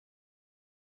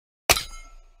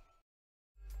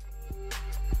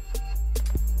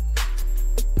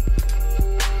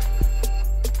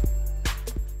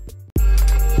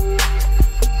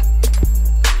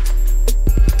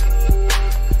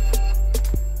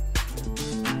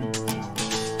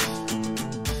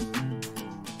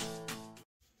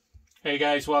Hey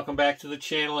guys, welcome back to the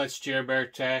channel. It's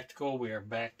JerrBear Tactical. We are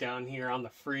back down here on the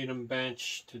Freedom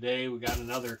Bench. Today we got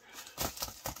another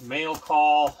mail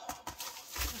call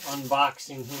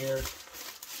unboxing here.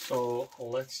 So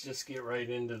let's just get right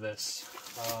into this.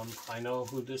 I know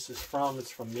who this is from. It's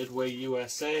from Midway,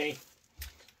 USA.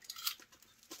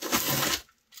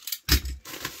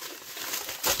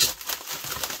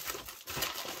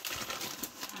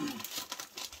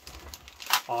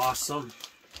 Awesome.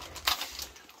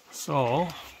 So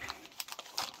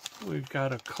we've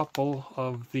got a couple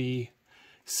of the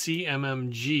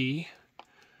CMMG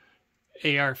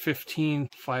AR-15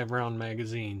 5-round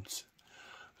magazines,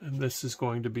 and this is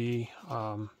going to be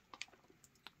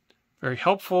very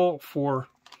helpful for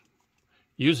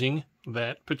using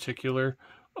that particular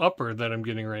upper that I'm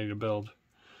getting ready to build.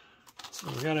 So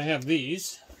we're gonna have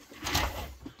these.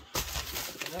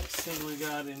 The next thing we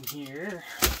got in here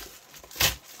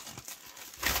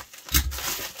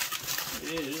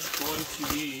is going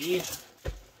to be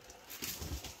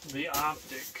the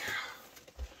optic.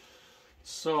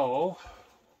 So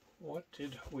what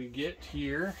did we get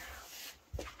here?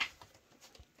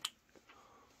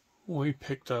 We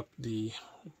picked up the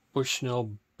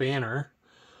Bushnell Banner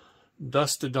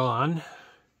Dusk to Dawn,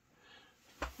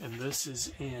 and this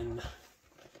is in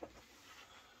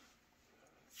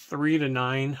 3 to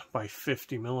 9 by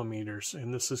 50 millimeters,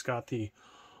 and this has got the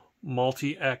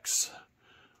multi-X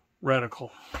reticle.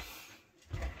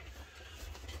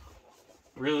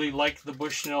 Really like the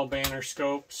Bushnell Banner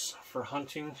scopes for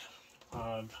hunting.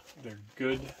 They're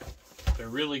good. They're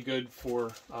really good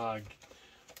for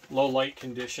low light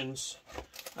conditions.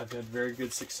 I've had very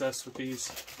good success with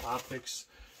these optics.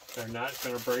 They're not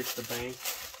going to break the bank.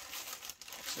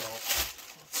 So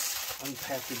let's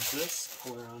unpackage this,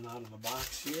 pull her on out of the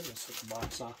box here. Let's put the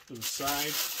box off to the side.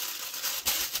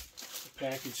 It's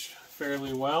packaged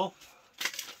fairly well.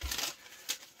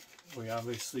 We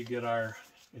obviously get our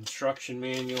instruction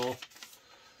manual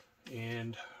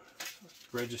and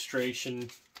registration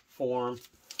form.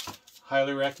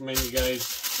 Highly recommend you guys,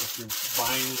 if you're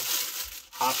buying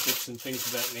optics and things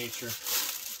of that nature,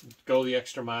 go the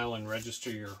extra mile and register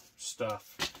your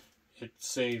stuff. It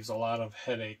saves a lot of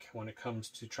headache when it comes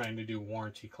to trying to do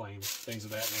warranty claims, things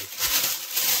of that nature.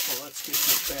 So let's get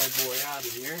this bad boy out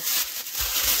of here.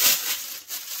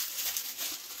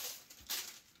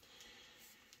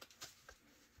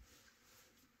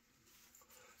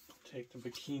 Take the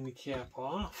bikini cap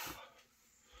off,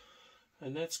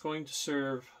 and that's going to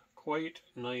serve quite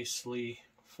nicely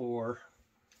for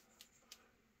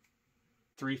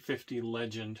 350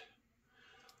 Legend.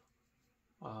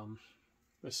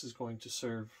 This is going to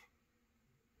serve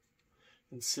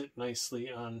and sit nicely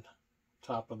on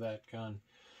top of that gun.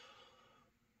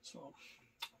 So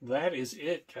that is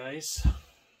it, guys.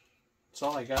 That's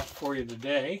all I got for you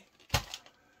today.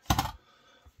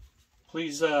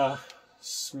 Please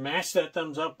smash that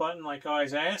thumbs up button like I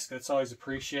always ask. That's always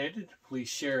appreciated. Please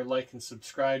share, like, and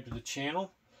subscribe to the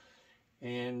channel.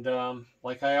 And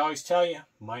like I always tell you,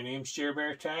 my name's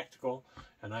JerrBear Tactical,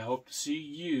 and I hope to see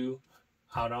you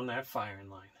out on that firing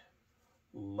line.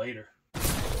 Later.